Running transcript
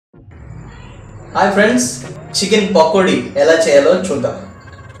Hi friends, chicken pakodi ఎలా చేయాలో చూద్దాం.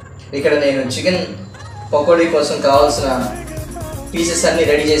 ఇక్కడ నేను చికెన్ పకోడీ కోసం కావాల్సిన పీసెస్ అన్ని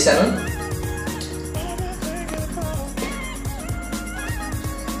రెడీ చేశాను.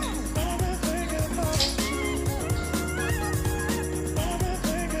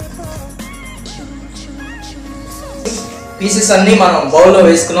 పీసెస్ అన్ని మనం బౌల్లో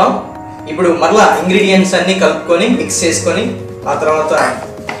వేసుకున్నాం. ఇప్పుడు మరలా ఇంగ్రీడియంట్స్ అన్ని కలుపుకొని మిక్స్ చేసుకొని ఆ తర్వాత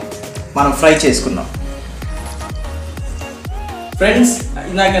మనం ఫ్రై చేసుకున్నాం. ఫ్రెండ్స్,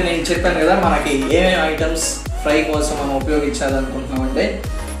 ఇందాక నేను చెప్పాను కదా మనకి ఏమేమి ఐటమ్స్ ఫ్రై కోసం మనం ఉపయోగించాలనుకుంటున్నామంటే,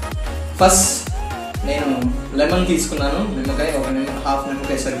 ఫస్ట్ నేను లెమన్ తీసుకున్నాను, నిమ్మకాయ హాఫ్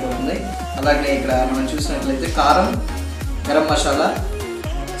నిమ్మకాయ సరిపోతుంది. అలాగే ఇక్కడ మనం చూసినట్లయితే కారం, గరం మసాలా,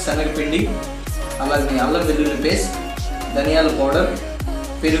 శనగపిండి, అలాగే అల్లం వెల్లుల్లి పేస్ట్, ధనియాల పౌడర్,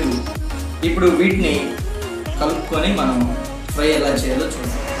 పెరుగు. ఇప్పుడు వీటిని కలుపుకొని మనం ఫ్రై ఎలా చేయాలో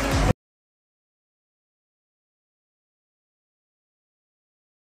చూద్దాం.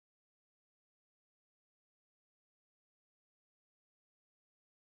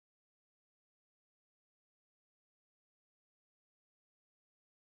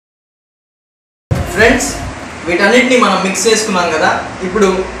 ఫ్రెండ్స్, వీటన్నిటిని మనం మిక్స్ చేసుకున్నాం కదా. ఇప్పుడు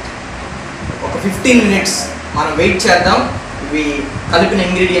ఒక 15 minutes మనం వెయిట్ చేద్దాం. ఇవి కలిపిన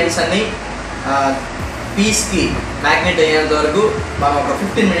ఇంగ్రీడియంట్స్ అన్నీ పీస్కి మ్యాగ్నెట్ అయ్యేంత వరకు మనం ఒక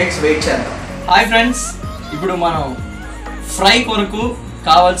 15 minutes వెయిట్ చేద్దాం. హాయ్ ఫ్రెండ్స్, ఇప్పుడు మనం ఫ్రై కొరకు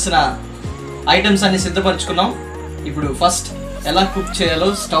కావాల్సిన ఐటమ్స్ అన్ని సిద్ధపరచుకున్నాం. ఇప్పుడు ఫస్ట్ ఎలా కుక్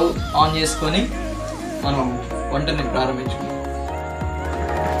చేయాలో స్టవ్ ఆన్ చేసుకొని మనం వంటని ప్రారంభించుకున్నాం.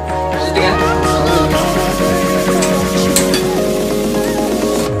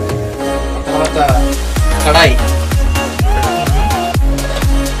 తర్వాత కడాయి,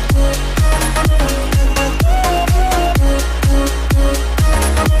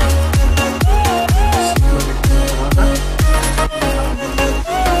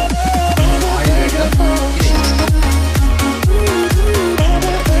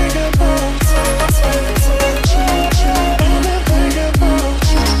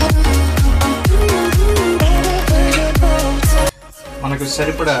 మనకు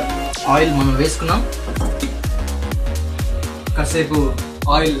సరిపడా ఆయిల్ మనం వేసుకున్నాం. కాసేపు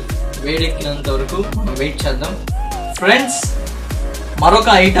ఆయిల్ వేడెక్కినంత వరకు మనం వెయిట్ చేద్దాం. ఫ్రెండ్స్, మరొక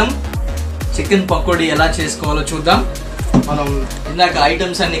ఐటమ్ చికెన్ పకోడీ ఎలా చేసుకోవాలో చూద్దాం. మనం ఇందాక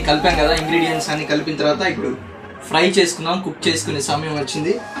ఐటమ్స్ అన్ని కలిపాం కదా, ఇంగ్రీడియంట్స్ అన్ని కలిపిన తర్వాత ఇప్పుడు ఫ్రై చేసుకున్నాం. కుక్ చేసుకునే సమయం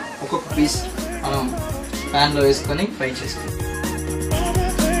వచ్చింది. ఒక్కొక్క పీస్ మనం ప్యాన్లో వేసుకొని ఫ్రై చేసుకున్నాం.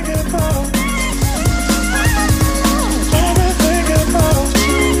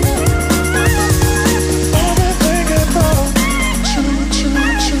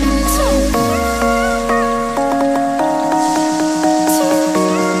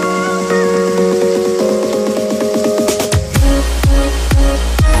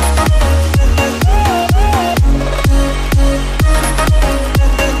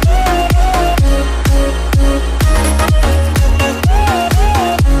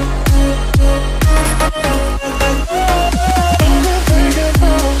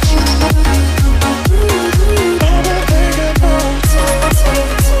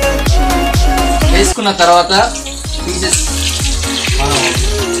 వేసుకున్న తర్వాత పీసెస్ మనం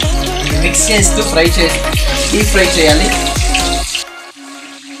మిక్స్ చేస్తూ డీప్ ఫ్రై చేయాలి.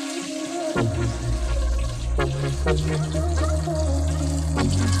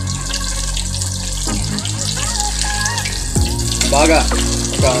 బాగా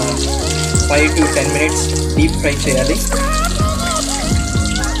ఒక 5 to 10 minutes డీప్ ఫ్రై చేయాలి.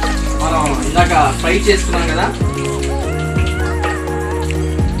 మనం ఇందాక ఫ్రై చేసుకున్నాం కదా,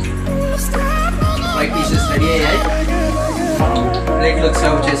 ఫ్రై పీసెస్ రెడీ అయ్యాయి. ప్లేట్లోకి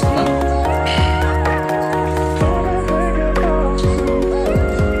సర్వ్ చేసుకున్నాం.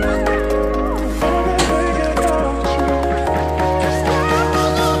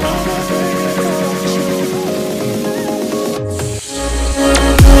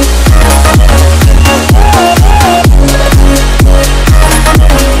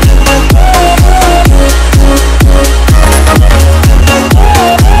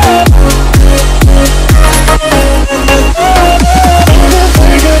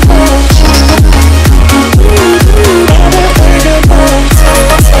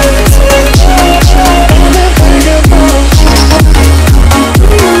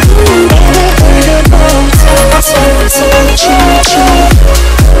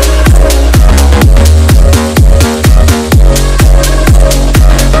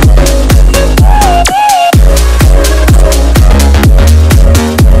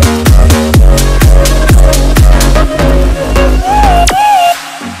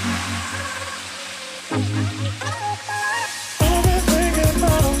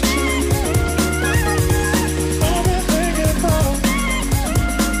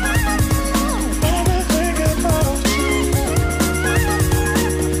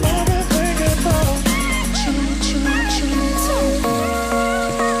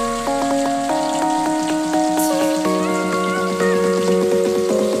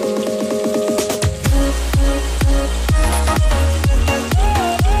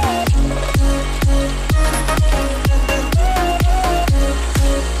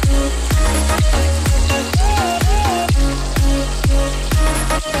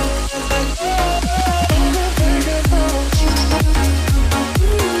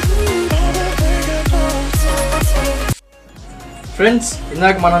 ఫ్రెండ్స్,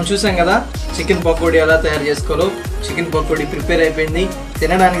 ఇందాక మనం చూసాం కదా చికెన్ పకోడీ ఎలా తయారు చేసుకోవాలో. చికెన్ పకోడీ ప్రిపేర్ అయిపోయింది,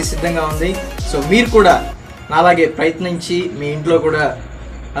 తినడానికి సిద్ధంగా ఉంది. సో మీరు కూడా నాలాగే ప్రయత్నించి మీ ఇంట్లో కూడా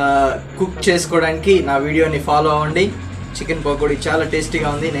కుక్ చేసుకోవడానికి నా వీడియోని ఫాలో అవ్వండి. చికెన్ పకోడీ చాలా టేస్టీగా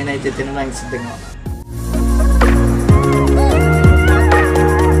ఉంది, నేనైతే తినడానికి సిద్ధంగా ఉన్నాను.